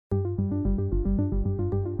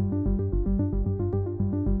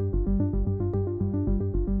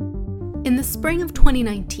In the spring of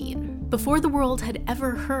 2019, before the world had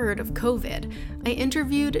ever heard of COVID, I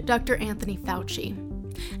interviewed Dr. Anthony Fauci.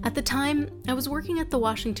 At the time, I was working at the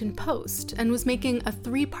Washington Post and was making a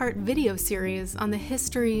 3-part video series on the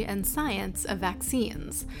history and science of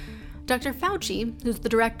vaccines. Dr. Fauci, who's the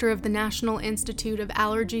director of the National Institute of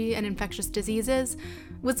Allergy and Infectious Diseases,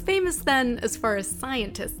 was famous then as far as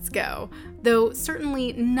scientists go, though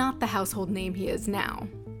certainly not the household name he is now.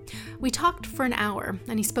 We talked for an hour,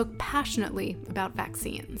 and he spoke passionately about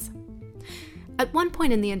vaccines. At one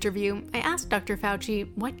point in the interview, I asked Dr.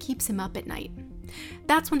 Fauci what keeps him up at night.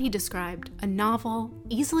 That's when he described a novel,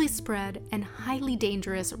 easily spread, and highly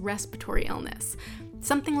dangerous respiratory illness,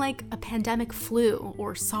 something like a pandemic flu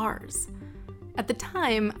or SARS. At the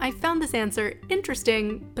time, I found this answer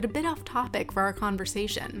interesting, but a bit off topic for our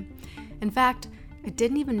conversation. In fact, it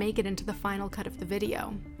didn't even make it into the final cut of the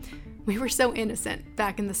video. We were so innocent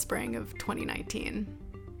back in the spring of 2019.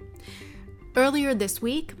 Earlier this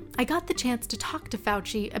week, I got the chance to talk to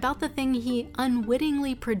Fauci about the thing he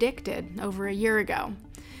unwittingly predicted over a year ago.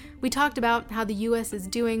 We talked about how the US is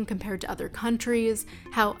doing compared to other countries,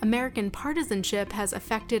 how American partisanship has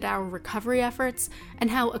affected our recovery efforts, and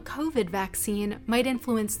how a COVID vaccine might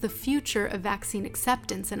influence the future of vaccine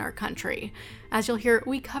acceptance in our country. As you'll hear,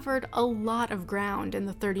 we covered a lot of ground in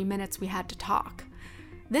the 30 minutes we had to talk.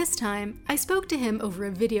 This time, I spoke to him over a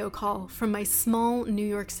video call from my small New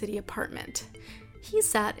York City apartment. He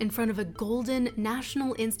sat in front of a golden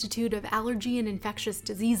National Institute of Allergy and Infectious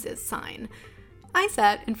Diseases sign. I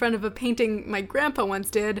sat in front of a painting my grandpa once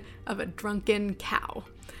did of a drunken cow.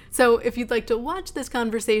 So if you'd like to watch this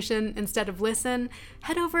conversation instead of listen,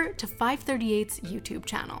 head over to 538's YouTube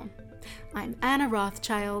channel. I'm Anna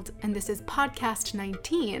Rothschild, and this is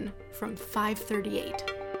PODCAST-19 from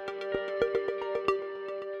 538.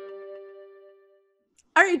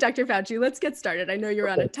 All right, Dr. Fauci, let's get started. I know you're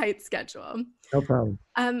on a tight schedule. No problem.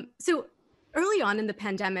 So early on in the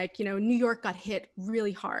pandemic, New York got hit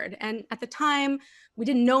really hard. And at the time, we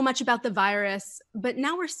didn't know much about the virus, but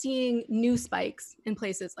now we're seeing new spikes in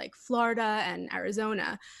places like Florida and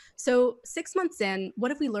Arizona. So 6 months in,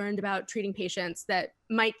 what have we learned about treating patients that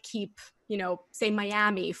might keep, say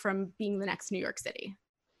Miami from being the next New York City?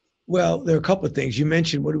 Well, there are a couple of things. You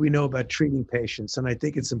mentioned, what do we know about treating patients? And I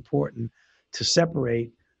think it's important to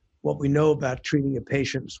separate what we know about treating a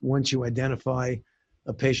patient once you identify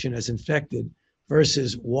a patient as infected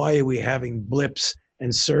versus why are we having blips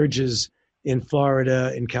and surges in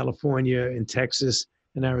Florida, in California, in Texas,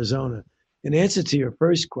 and Arizona. In answer to your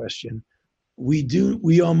first question,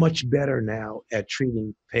 we are much better now at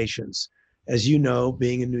treating patients. As you know,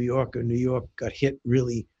 being in New York got hit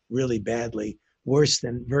really, really badly, worse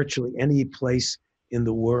than virtually any place in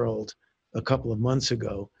the world a couple of months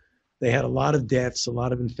ago. They had a lot of deaths, a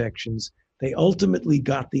lot of infections. They ultimately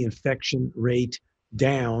got the infection rate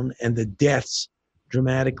down and the deaths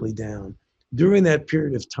dramatically down. During that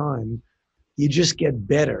period of time, you just get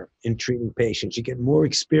better in treating patients. You get more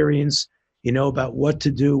experience, you know about what to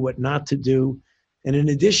do, what not to do. And in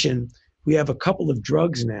addition, we have a couple of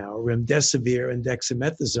drugs now, remdesivir and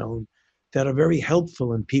dexamethasone, that are very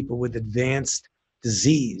helpful in people with advanced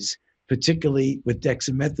disease, particularly with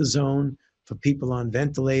dexamethasone for people on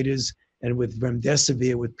ventilators, and with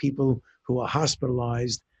remdesivir with people who are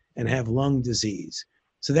hospitalized and have lung disease.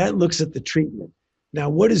 So that looks at the treatment. Now,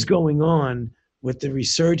 what is going on with the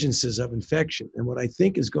resurgences of infection? And what I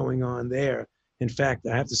think is going on there, in fact,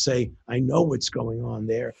 I have to say, I know what's going on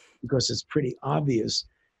there because it's pretty obvious,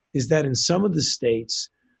 is that in some of the states,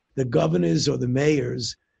 the governors or the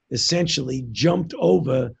mayors essentially jumped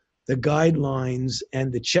over the guidelines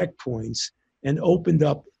and the checkpoints and opened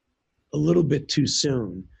up a little bit too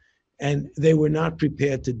soon. And they were not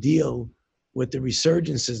prepared to deal with the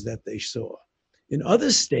resurgences that they saw. In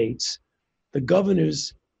other states, the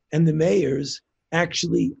governors and the mayors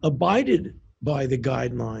actually abided by the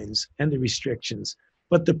guidelines and the restrictions.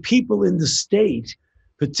 But the people in the state,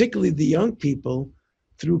 particularly the young people,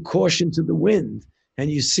 threw caution to the wind.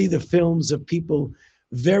 And you see the films of people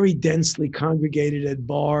very densely congregated at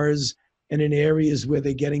bars and in areas where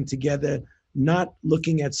they're getting together, not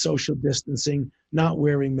looking at social distancing, not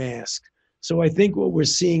wearing masks. So I think what we're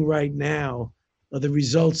seeing right now are the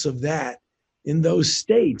results of that in those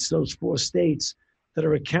states, those 4 states that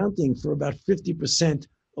are accounting for about 50%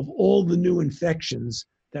 of all the new infections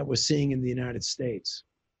that we're seeing in the United States.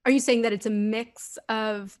 Are you saying that it's a mix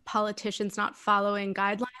of politicians not following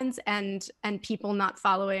guidelines and people not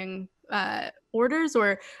following orders,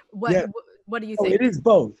 or what? Yeah. What do you think? It is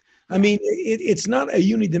both. I mean, it's not a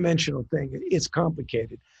unidimensional thing. It's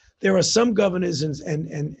complicated. There are some governors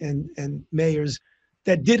and mayors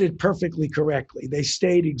that did it perfectly correctly. They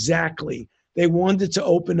stayed exactly. They wanted to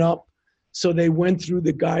open up, so they went through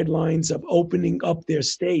the guidelines of opening up their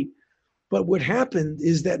state. But what happened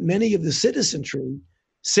is that many of the citizenry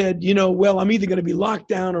said, well, I'm either going to be locked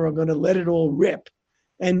down or I'm going to let it all rip.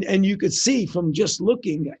 And you could see from just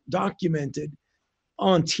looking documented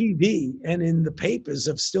on TV and in the papers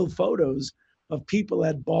of still photos of people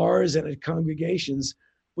at bars and at congregations,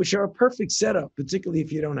 which are a perfect setup, particularly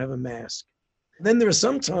if you don't have a mask. Then there are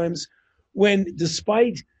some times when,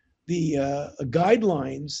 despite the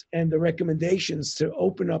guidelines and the recommendations to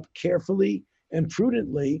open up carefully and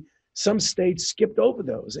prudently, some states skipped over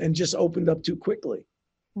those and just opened up too quickly.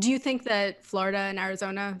 Do you think that Florida and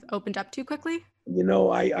Arizona opened up too quickly?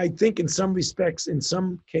 I think in some respects, in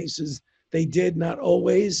some cases, they did, not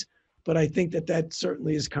always, but I think that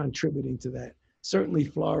certainly is contributing to that. Certainly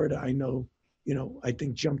Florida, I know, I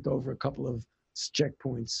think jumped over a couple of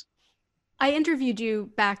checkpoints. I interviewed you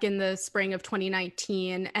back in the spring of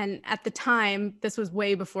 2019, and at the time, this was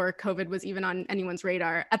way before COVID was even on anyone's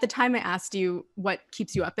radar. At the time, I asked you what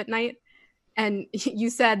keeps you up at night, and you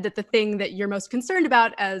said that the thing that you're most concerned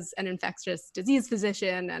about as an infectious disease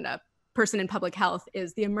physician and a person in public health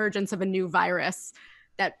is the emergence of a new virus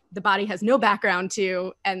that the body has no background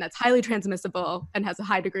to, and that's highly transmissible and has a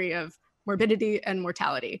high degree of morbidity and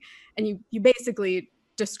mortality. And you basically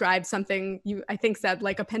described something you, I think, said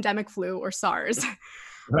like a pandemic flu or SARS,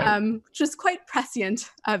 Right. which is quite prescient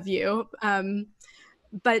of you.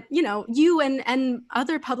 But you and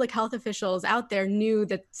other public health officials out there knew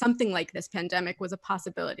that something like this pandemic was a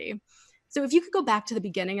possibility. So if you could go back to the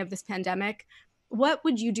beginning of this pandemic, what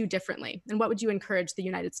would you do differently? And what would you encourage the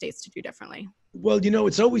United States to do differently? Well,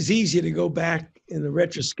 it's always easier to go back in the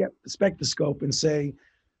retrospectoscope and say,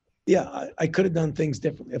 yeah, I could have done things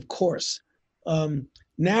differently. Of course.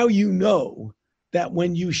 Now you know that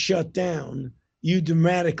when you shut down, you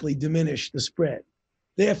dramatically diminish the spread.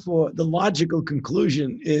 Therefore, the logical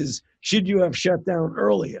conclusion is, should you have shut down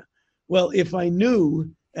earlier? Well, if I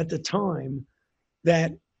knew at the time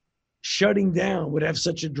that shutting down would have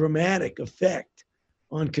such a dramatic effect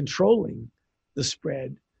on controlling the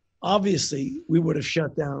spread, obviously we would have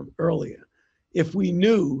shut down earlier. If we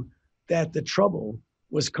knew that the trouble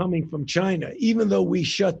was coming from China, even though we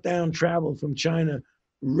shut down travel from China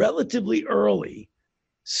relatively early,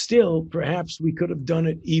 still perhaps we could have done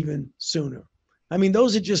it even sooner. I mean,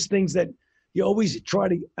 those are just things that you always try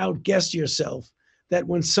to outguess yourself, that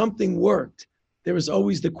when something worked, there is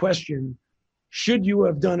always the question, should you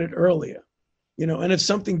have done it earlier? And if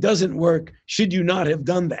something doesn't work, should you not have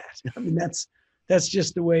done that? I mean, that's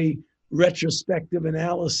just the way retrospective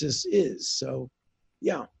analysis is. So,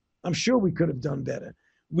 yeah, I'm sure we could have done better.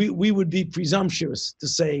 We would be presumptuous to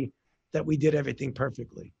say that we did everything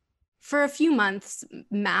perfectly. For a few months,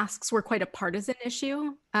 masks were quite a partisan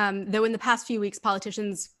issue, though in the past few weeks,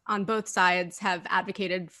 politicians on both sides have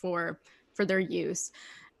advocated for their use.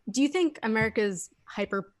 Do you think America's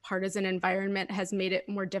hyper-partisan environment has made it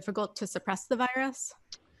more difficult to suppress the virus?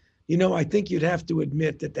 I think you'd have to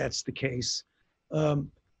admit that that's the case. You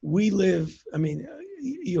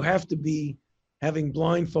have to be having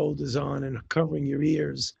blindfolders on and covering your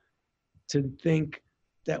ears to think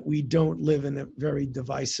that we don't live in a very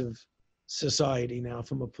divisive society now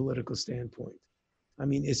from a political standpoint. I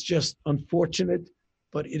mean, it's just unfortunate,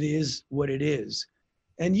 but it is what it is.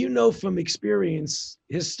 And from experience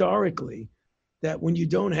historically that when you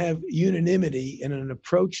don't have unanimity in an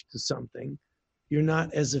approach to something, you're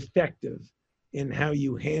not as effective in how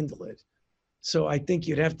you handle it. So I think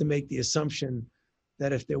you'd have to make the assumption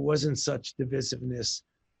that if there wasn't such divisiveness,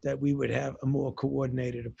 that we would have a more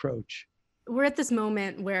coordinated approach. We're at this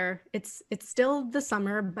moment where it's still the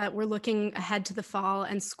summer, but we're looking ahead to the fall,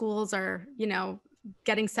 and schools are,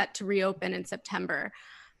 getting set to reopen in September.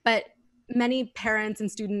 But many parents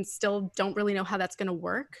and students still don't really know how that's going to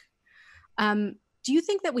work. Do you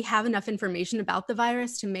think that we have enough information about the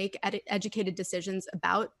virus to make educated decisions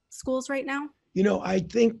about schools right now? I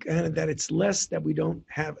think, Anna, that it's less that we don't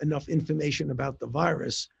have enough information about the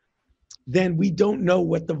virus than we don't know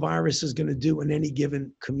what the virus is going to do in any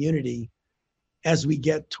given community as we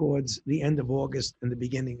get towards the end of August and the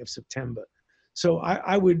beginning of September. So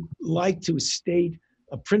I would like to state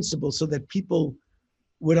a principle so that people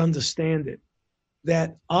would understand it,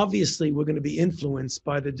 that obviously we're going to be influenced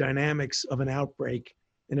by the dynamics of an outbreak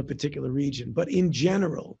in a particular region. But in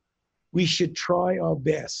general, we should try our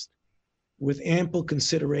best with ample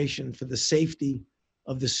consideration for the safety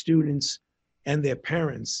of the students and their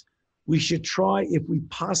parents. We should try, if we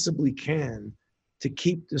possibly can, to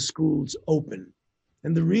keep the schools open.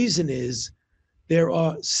 And the reason is there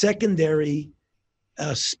are secondary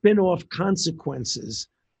spin-off consequences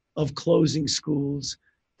of closing schools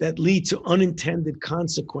that lead to unintended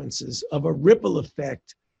consequences of a ripple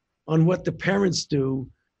effect on what the parents do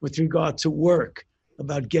with regard to work,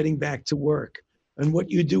 about getting back to work, and what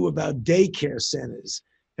you do about daycare centers,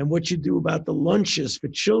 and what you do about the lunches for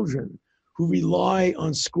children who rely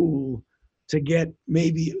on school to get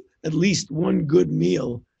maybe at least one good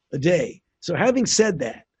meal a day. So having said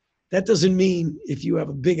that, that doesn't mean if you have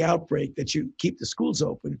a big outbreak that you keep the schools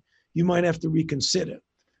open. You might have to reconsider.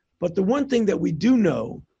 But the one thing that we do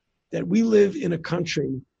know, that we live in a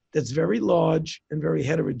country that's very large and very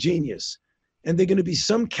heterogeneous. And there are going to be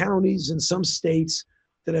some counties and some states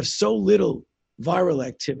that have so little viral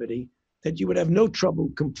activity that you would have no trouble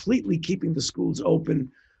completely keeping the schools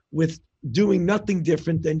open with doing nothing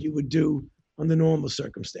different than you would do under normal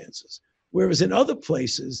circumstances. Whereas in other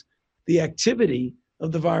places, the activity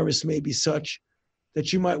of the virus may be such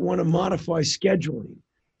that you might want to modify scheduling,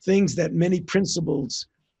 things that many principals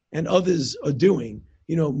and others are doing,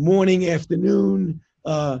 morning, afternoon,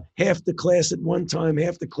 half the class at one time,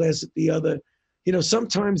 half the class at the other.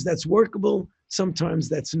 Sometimes that's workable, sometimes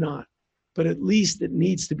that's not, but at least it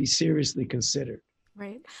needs to be seriously considered.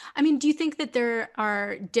 Right. I mean, do you think that there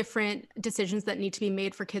are different decisions that need to be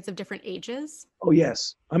made for kids of different ages? Oh,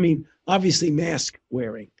 yes. I mean, obviously mask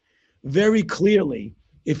wearing. Very clearly,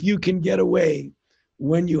 if you can get away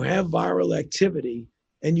when you have viral activity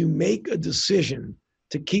and you make a decision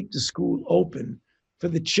to keep the school open for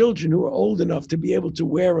the children who are old enough to be able to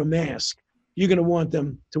wear a mask, you're going to want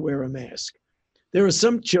them to wear a mask. There are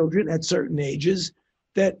some children at certain ages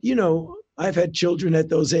that, I've had children at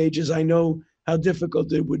those ages. I know how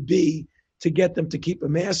difficult it would be to get them to keep a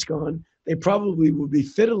mask on. They probably would be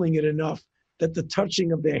fiddling it enough that the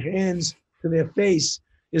touching of their hands to their face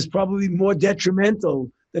is probably more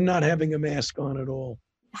detrimental than not having a mask on at all.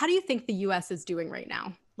 How do you think the US is doing right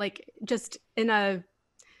now? Like, just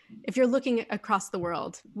if you're looking across the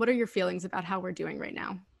world, what are your feelings about how we're doing right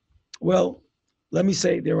now? Well, let me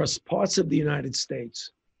say there are parts of the United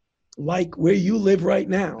States, like where you live right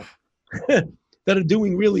now, that are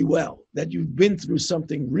doing really well, that you've been through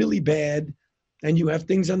something really bad and you have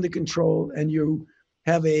things under control, and you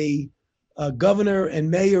have a governor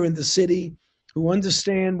and mayor in the city who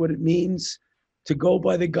understand what it means to go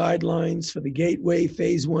by the guidelines for the gateway,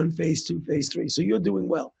 phase 1, phase 2, phase 3. So you're doing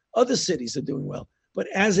well. Other cities are doing well. But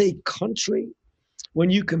as a country, when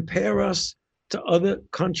you compare us to other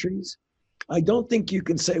countries, I don't think you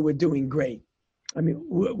can say we're doing great. I mean,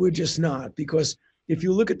 we're just not, because if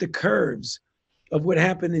you look at the curves of what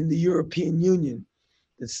happened in the European Union,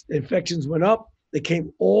 the infections went up, they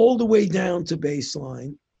came all the way down to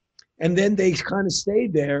baseline, and then they kind of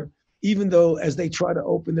stayed there, even though as they try to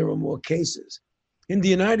open, there were more cases. In the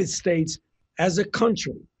United States, as a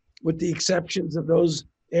country, with the exceptions of those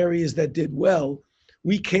areas that did well,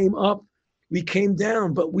 we came up, we came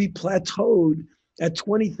down, but we plateaued at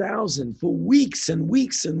 20,000 for weeks and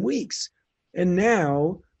weeks and weeks. And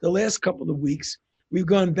now, the last couple of weeks, we've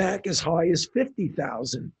gone back as high as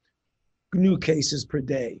 50,000 new cases per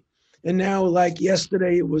day. And now, like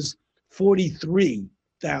yesterday, it was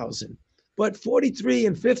 43,000. But 43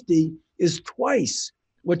 and 50 is twice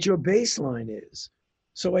what your baseline is.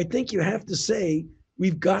 So I think you have to say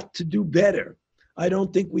we've got to do better. I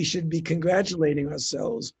don't think we should be congratulating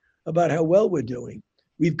ourselves about how well we're doing.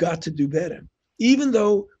 We've got to do better, even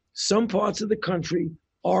though some parts of the country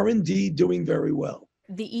are indeed doing very well.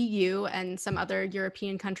 The EU and some other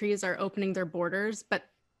European countries are opening their borders, but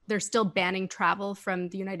they're still banning travel from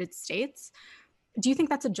the United States. Do you think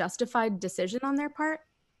that's a justified decision on their part?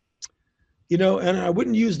 And I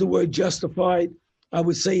wouldn't use the word justified. I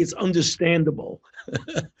would say it's understandable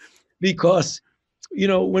because,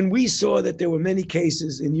 when we saw that there were many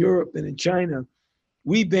cases in Europe and in China,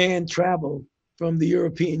 we banned travel from the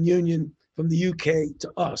European Union, from the UK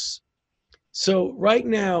to us. So right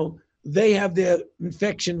now, they have their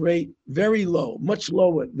infection rate very low, much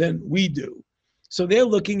lower than we do. So they're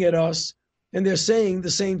looking at us and they're saying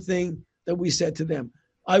the same thing that we said to them.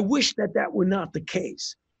 I wish that that were not the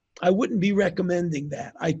case. I wouldn't be recommending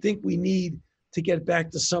that. I think we need to get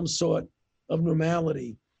back to some sort of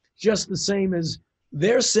normality, just the same as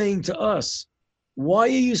they're saying to us, why are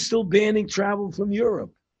you still banning travel from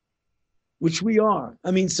Europe? Which we are.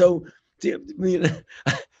 I mean, so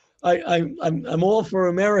I'm all for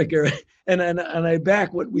America and I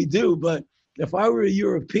back what we do. But if I were a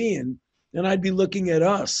European, then I'd be looking at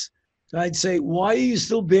us. I'd say, why are you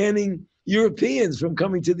still banning Europeans from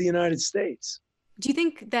coming to the United States? Do you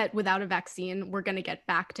think that without a vaccine, we're going to get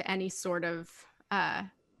back to any sort of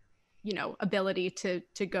ability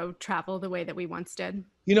to go travel the way that we once did?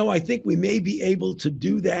 I think we may be able to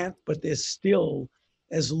do that, but there's still,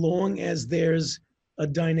 as long as there's a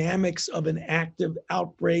dynamics of an active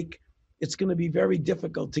outbreak, it's going to be very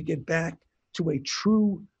difficult to get back to a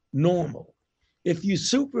true normal. If you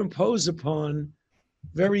superimpose upon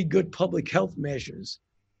very good public health measures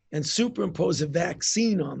and superimpose a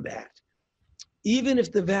vaccine on that, even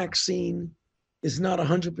if the vaccine is not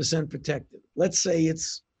 100% protective, let's say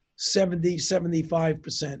it's 70,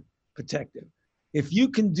 75% protective. If you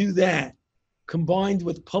can do that combined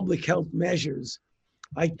with public health measures,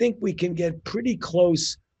 I think we can get pretty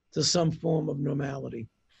close to some form of normality.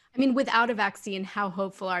 I mean, without a vaccine, how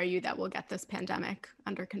hopeful are you that we'll get this pandemic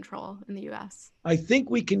under control in the US? I think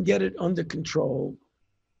we can get it under control,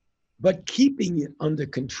 but keeping it under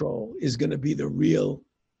control is going to be the real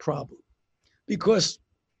problem. Because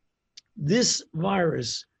this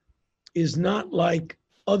virus is not like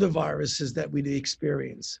other viruses that we'd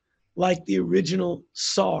experience, like the original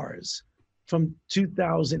SARS from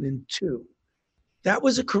 2002. That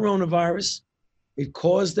was a coronavirus. It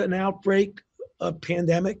caused an outbreak, a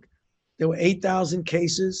pandemic. There were 8,000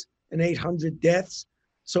 cases and 800 deaths.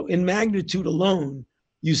 So in magnitude alone,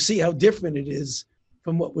 you see how different it is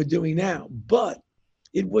from what we're doing now. But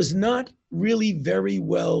it was not really very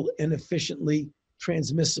well and efficiently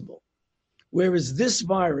transmissible. Whereas this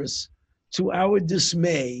virus, to our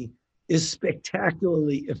dismay, is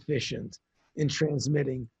spectacularly efficient in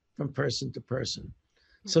transmitting from person to person.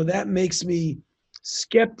 So that makes me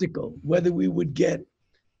skeptical whether we would get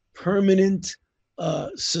permanent,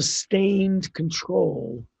 sustained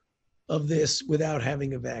control of this without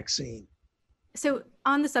having a vaccine. So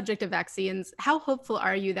on the subject of vaccines, how hopeful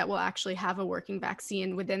are you that we'll actually have a working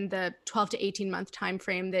vaccine within the 12 to 18 month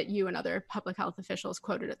timeframe that you and other public health officials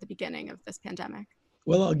quoted at the beginning of this pandemic?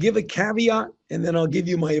 Well, I'll give a caveat and then I'll give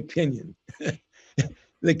you my opinion.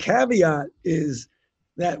 The caveat is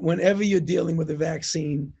that whenever you're dealing with a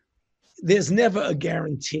vaccine, there's never a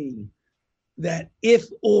guarantee that if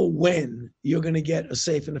or when you're going to get a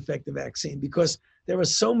safe and effective vaccine, because there are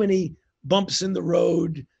so many bumps in the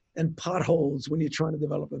road and potholes when you're trying to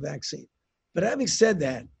develop a vaccine. But having said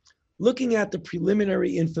that, looking at the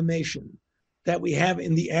preliminary information that we have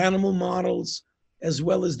in the animal models, as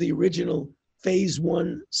well as the original phase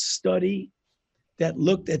 1 study that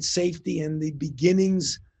looked at safety and the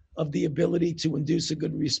beginnings of the ability to induce a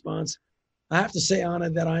good response, I have to say, Anna,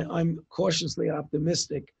 that I'm cautiously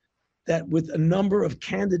optimistic that with a number of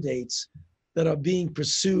candidates that are being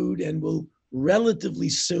pursued and will relatively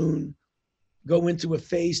soon go into a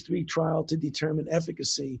phase 3 trial to determine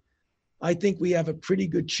efficacy, I think we have a pretty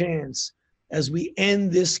good chance as we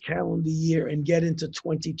end this calendar year and get into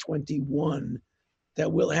 2021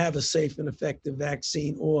 that we'll have a safe and effective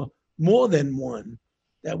vaccine, or more than one,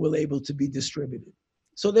 that will able to be distributed.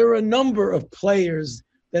 So there are a number of players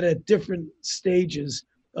that are at different stages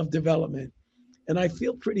of development. And I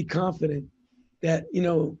feel pretty confident that,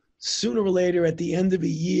 sooner or later at the end of a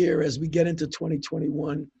year, as we get into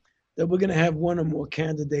 2021, that we're going to have one or more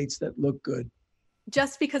candidates that look good.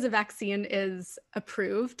 Just because a vaccine is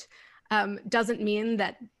approved doesn't mean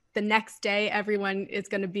that the next day everyone is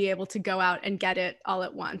going to be able to go out and get it all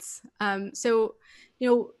at once.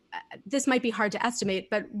 This might be hard to estimate,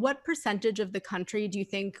 but what percentage of the country do you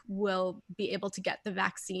think will be able to get the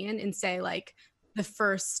vaccine in, say, like the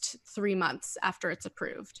first 3 months after it's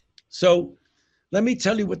approved? So let me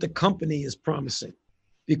tell you what the company is promising,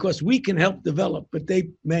 because we can help develop, but they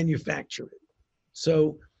manufacture it.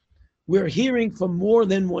 So we're hearing from more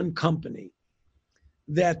than one company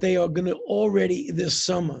that they are going to already this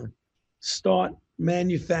summer start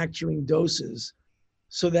manufacturing doses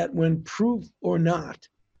so that when proof or not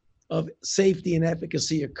of safety and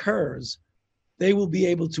efficacy occurs, they will be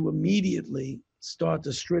able to immediately start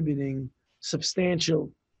distributing substantial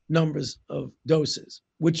numbers of doses,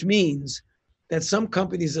 which means that some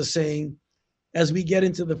companies are saying, as we get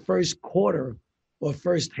into the first quarter or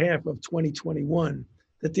first half of 2021,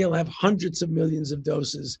 that they'll have hundreds of millions of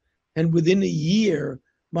doses, and within a year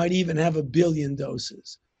might even have 1 billion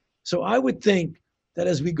doses. So I would think that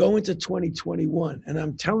as we go into 2021, and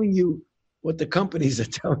I'm telling you what the companies are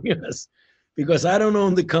telling us, because I don't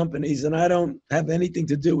own the companies and I don't have anything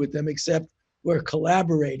to do with them, except we're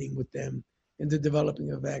collaborating with them into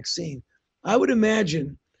developing a vaccine. I would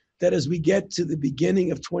imagine that as we get to the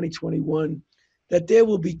beginning of 2021, that there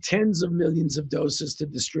will be tens of millions of doses to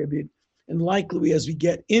distribute. And likely as we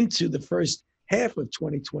get into the first half of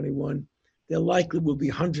 2021, there likely will be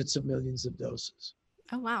hundreds of millions of doses.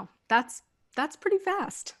 Oh, wow. That's pretty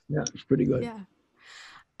fast. Yeah, it's pretty good. Yeah.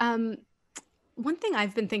 One thing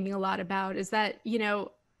I've been thinking a lot about is that,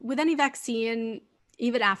 With any vaccine,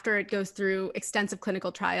 even after it goes through extensive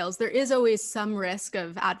clinical trials, there is always some risk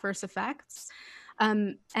of adverse effects.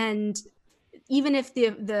 And even if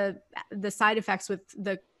the side effects with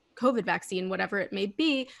the COVID vaccine, whatever it may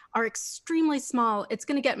be, are extremely small, it's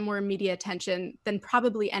going to get more media attention than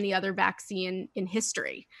probably any other vaccine in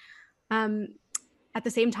history. At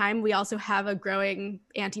the same time, we also have a growing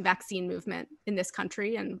anti-vaccine movement in this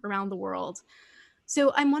country and around the world.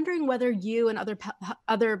 So I'm wondering whether you and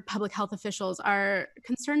other public health officials are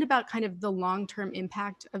concerned about kind of the long-term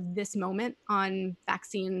impact of this moment on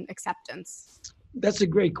vaccine acceptance. That's a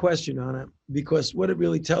great question, Anna, because what it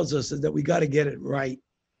really tells us is that we got to get it right.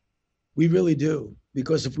 We really do,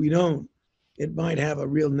 because if we don't, it might have a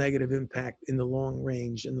real negative impact in the long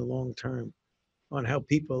range, in the long term, on how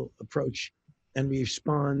people approach and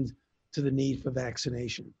respond to the need for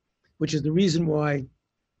vaccination, which is the reason why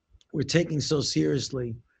we're taking so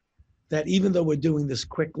seriously that even though we're doing this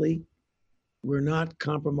quickly, we're not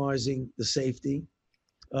compromising the safety,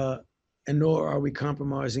 and nor are we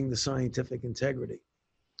compromising the scientific integrity.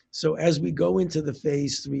 So as we go into the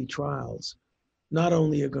phase 3 trials, not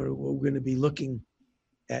only we're going to be looking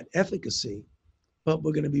at efficacy, but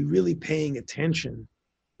we're going to be really paying attention.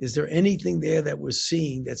 Is there anything there that we're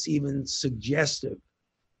seeing that's even suggestive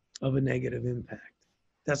of a negative impact?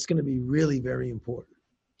 That's going to be really very important.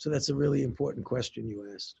 So that's a really important question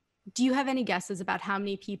you asked. Do you have any guesses about how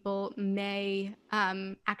many people may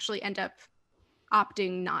actually end up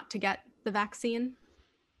opting not to get the vaccine?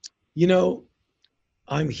 You know,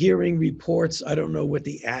 I'm hearing reports. I don't know what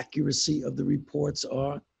the accuracy of the reports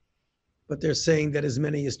are, but they're saying that as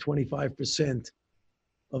many as 25%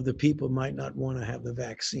 of the people might not want to have the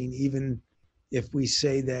vaccine, even if we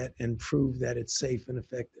say that and prove that it's safe and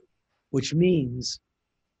effective, which means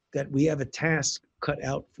that we have a task cut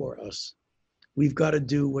out for us. We've got to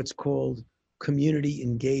do what's called community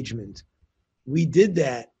engagement. We did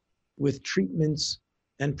that with treatments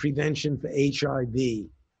and prevention for HIV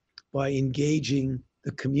by engaging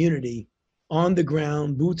the community on the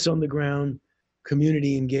ground, boots on the ground,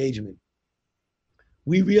 community engagement.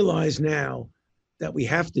 We realize now that we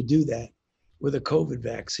have to do that with a COVID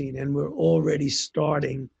vaccine, and we're already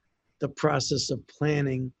starting the process of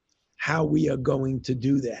planning how we are going to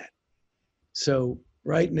do that. So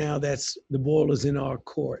right now, the ball is in our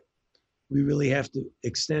court. We really have to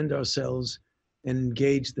extend ourselves and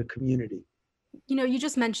engage the community. You know, you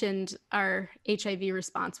just mentioned our HIV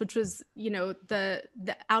response, which was, the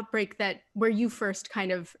outbreak where you first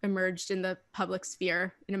kind of emerged in the public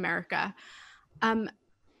sphere in America.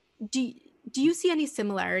 Do you see any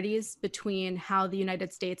similarities between how the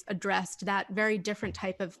United States addressed that very different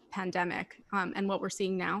type of pandemic and what we're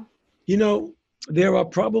seeing now? You know, there are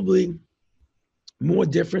probably more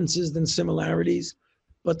differences than similarities,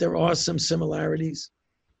 but there are some similarities.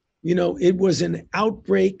 You know, it was an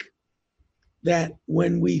outbreak that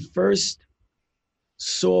when we first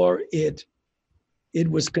saw it, it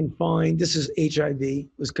was confined, this is HIV,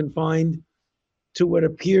 was confined to what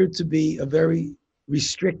appeared to be a very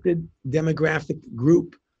restricted demographic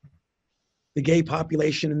group, the gay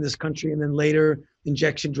population in this country, and then later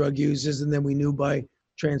injection drug users, and then we knew by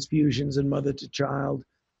transfusions and mother to child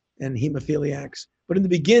and hemophiliacs. But in the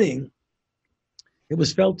beginning, it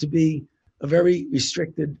was felt to be a very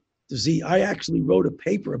restricted disease. I actually wrote a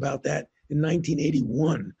paper about that in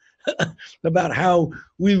 1981 about how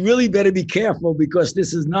we really better be careful because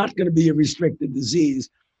this is not going to be a restricted disease.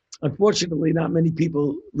 Unfortunately, not many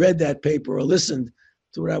people read that paper or listened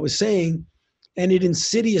to what I was saying, and it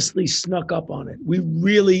insidiously snuck up on it. We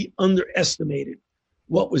really underestimated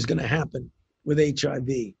what was going to happen with HIV.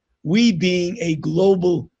 We being a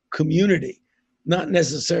global community, not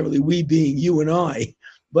necessarily we being you and I,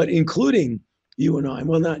 but including you and I.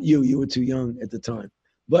 Well, not you, you were too young at the time,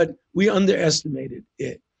 but we underestimated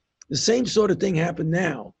it. The same sort of thing happened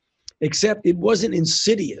now, except it wasn't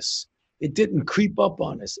insidious. It didn't creep up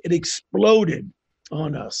on us. It exploded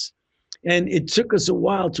on us. And it took us a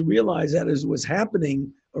while to realize that as it was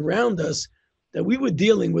happening around us, that we were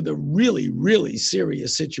dealing with a really, really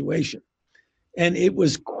serious situation. And it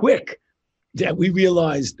was quick that we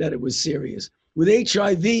realized that it was serious. With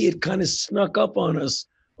HIV, it kind of snuck up on us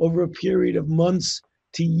over a period of months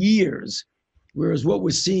to years. Whereas what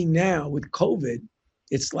we're seeing now with COVID,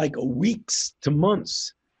 it's like weeks to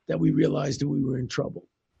months that we realized that we were in trouble.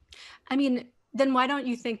 I mean, then why don't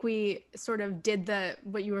you think we sort of did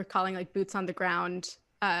what you were calling like boots on the ground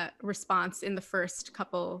response in the first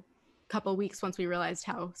couple weeks once we realized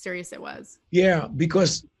how serious it was? Yeah,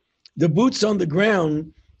 because the boots on the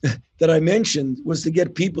ground that I mentioned was to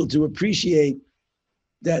get people to appreciate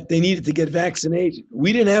that they needed to get vaccinated.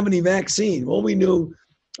 We didn't have any vaccine. All we knew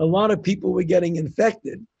a lot of people were getting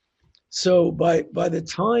infected. So by the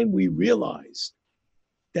time we realized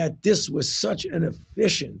that this was such an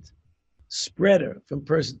efficient spreader from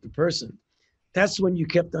person to person, that's when you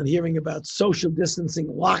kept on hearing about social distancing,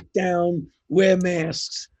 lockdown, wear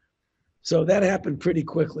masks. So that happened pretty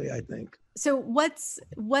quickly, I think. So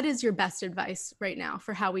what is your best advice right now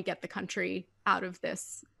for how we get the country out of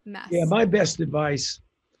this mess? Yeah, my best advice,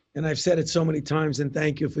 and I've said it so many times, and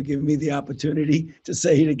thank you for giving me the opportunity to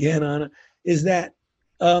say it again, Anna, is that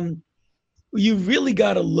you really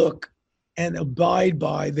got to look and abide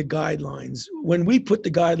by the guidelines. When we put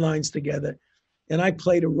the guidelines together, and I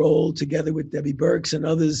played a role together with Debbie Birx and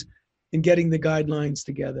others in getting the guidelines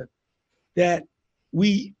together, that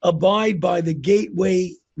we abide by the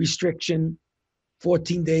gateway restriction,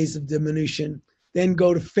 14 days of diminution, then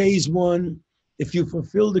go to phase 1. If you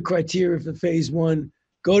fulfill the criteria for phase 1,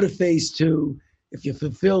 go to phase 2. If you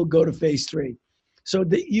fulfill, go to phase 3. So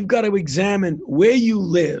you've got to examine where you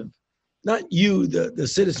live, not you, the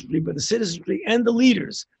citizenry, but the citizenry and the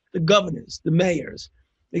leaders, the governors, the mayors.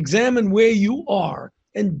 Examine where you are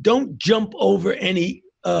and don't jump over any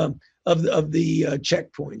of the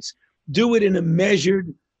checkpoints. Do it in a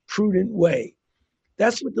measured, prudent way.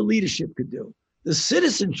 That's what the leadership could do. The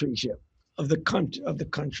citizenship of the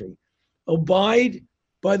country, abide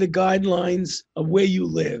by the guidelines of where you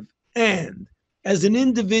live. And as an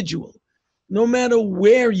individual, no matter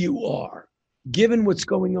where you are, given what's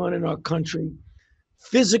going on in our country,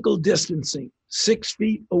 physical distancing, 6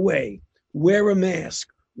 feet away, wear a mask,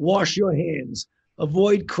 wash your hands,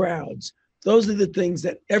 avoid crowds. Those are the things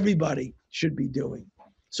that everybody should be doing.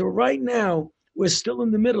 So right now, we're still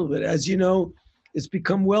in the middle of it. As you know, it's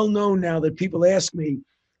become well known now that people ask me,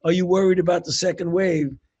 are you worried about the second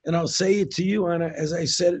wave? And I'll say it to you, Anna, as I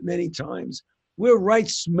said it many times, we're right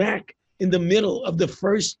smack in the middle of the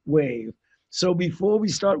first wave. So before we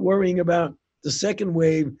start worrying about the second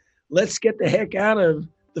wave, let's get the heck out of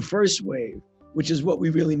the first wave, which is what we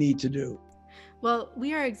really need to do. Well,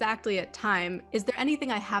 we are exactly at time. Is there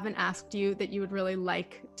anything I haven't asked you that you would really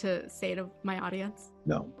like to say to my audience?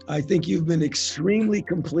 No, I think you've been extremely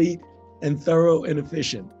complete and thorough and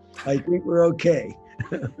efficient. I think we're okay.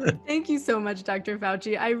 Thank you so much, Dr.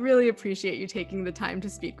 Fauci. I really appreciate you taking the time to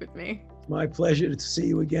speak with me. My pleasure to see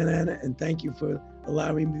you again, Anna, and thank you for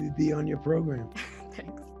allowing me to be on your program.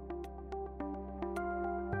 Thanks.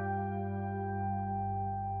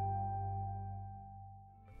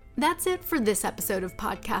 That's it for this episode of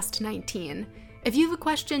Podcast-19. If you have a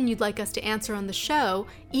question you'd like us to answer on the show,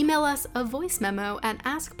 email us a voice memo at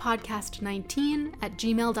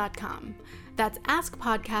askpodcast19@gmail.com. That's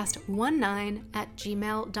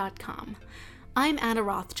askpodcast19@gmail.com. I'm Anna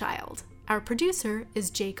Rothschild. Our producer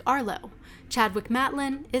is Jake Arlo. Chadwick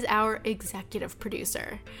Matlin is our executive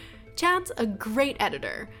producer. Chad's a great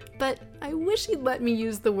editor, but I wish he'd let me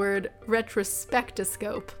use the word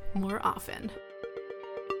retrospectoscope more often.